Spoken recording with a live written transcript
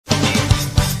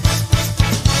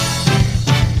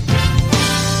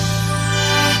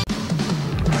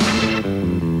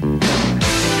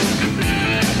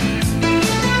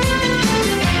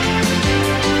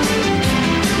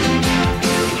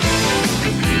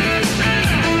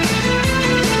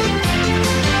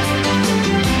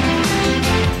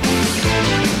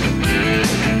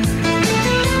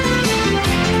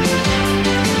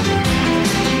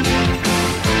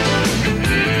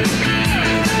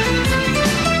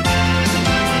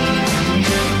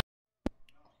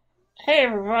Hey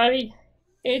everybody,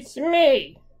 it's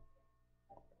me,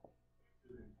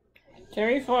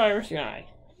 Terry Flyers Guy,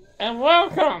 and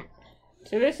welcome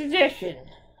to this edition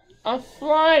of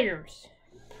Flyers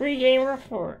Pregame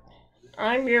Report.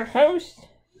 I'm your host,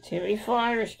 Timmy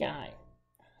Flyers Guy.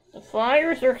 The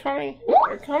Flyers are coming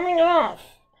off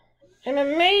an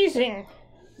amazing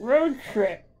road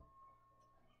trip.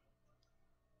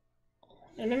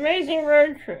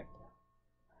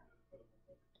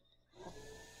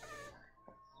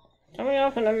 Coming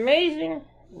off an amazing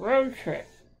road trip.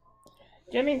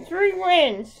 Getting 3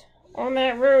 wins on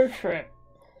that road trip.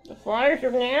 The Flyers are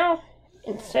now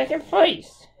in second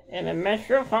place in the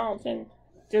Metropolitan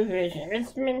Division.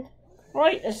 It's been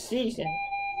quite a season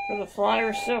for the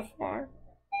Flyers so far.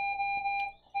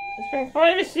 It's been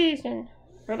quite a season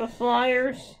for the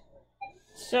Flyers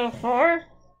so far.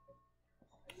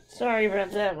 Sorry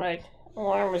about that, my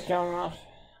alarm was going off.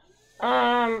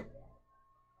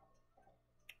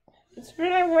 It's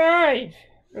been a ride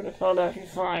for the Philadelphia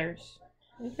Flyers.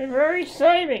 It's been very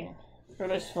exciting for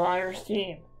this Flyers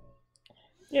team.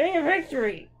 Getting a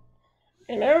victory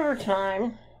in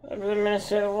overtime over the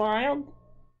Minnesota Wild.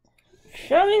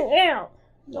 Shutting out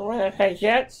the Winnipeg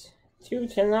Jets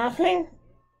 2-0.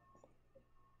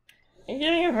 And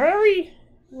getting a very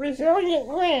resilient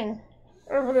win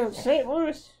over the St.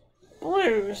 Louis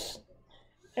Blues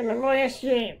in the last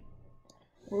game.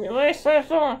 When we last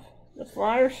left off, the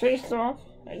Flyers faced off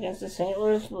against the St.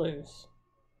 Louis Blues.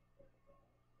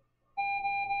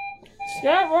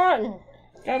 Scott Laughton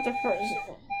got the first.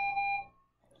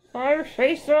 Flyers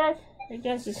faced off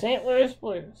against the St. Louis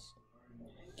Blues,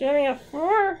 getting a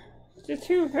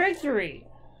 4-2 victory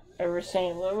over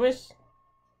St. Louis.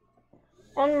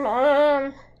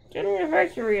 Getting a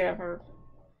victory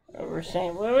over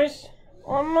St. Louis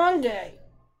on Monday.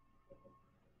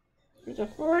 With a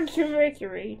 4-2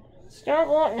 victory. Scott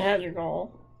Laughton had a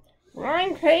goal.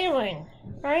 Ryan Poehling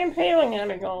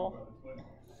had a goal.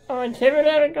 Owen Tippett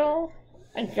had a goal.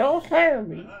 And Joel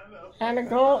Farabee had a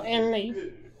goal in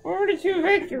the 4-2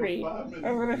 victory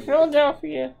over the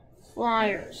Philadelphia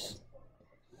Flyers.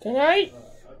 Tonight,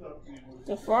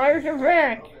 the Flyers are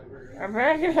back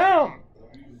at home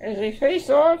as they face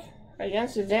off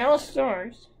against the Dallas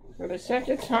Stars for the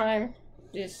second time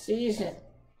this season.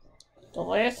 The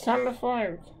last time the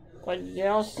Flyers played the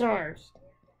Dallas Stars,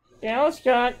 Dallas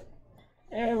got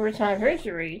an overtime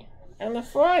victory, and the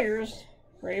Flyers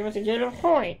were able to get a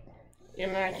point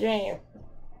in that game.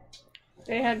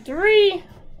 They had 3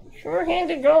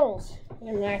 shorthanded goals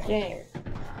in that game.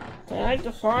 Tonight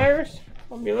the Flyers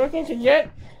will be looking to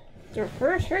get their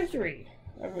first victory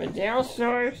over the Dallas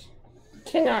Stars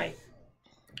tonight.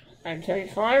 I'm Terry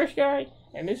Flyers Guy,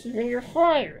 and this has been your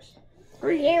Flyers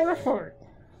Pregame Report.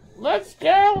 Let's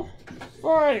go,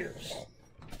 Flyers!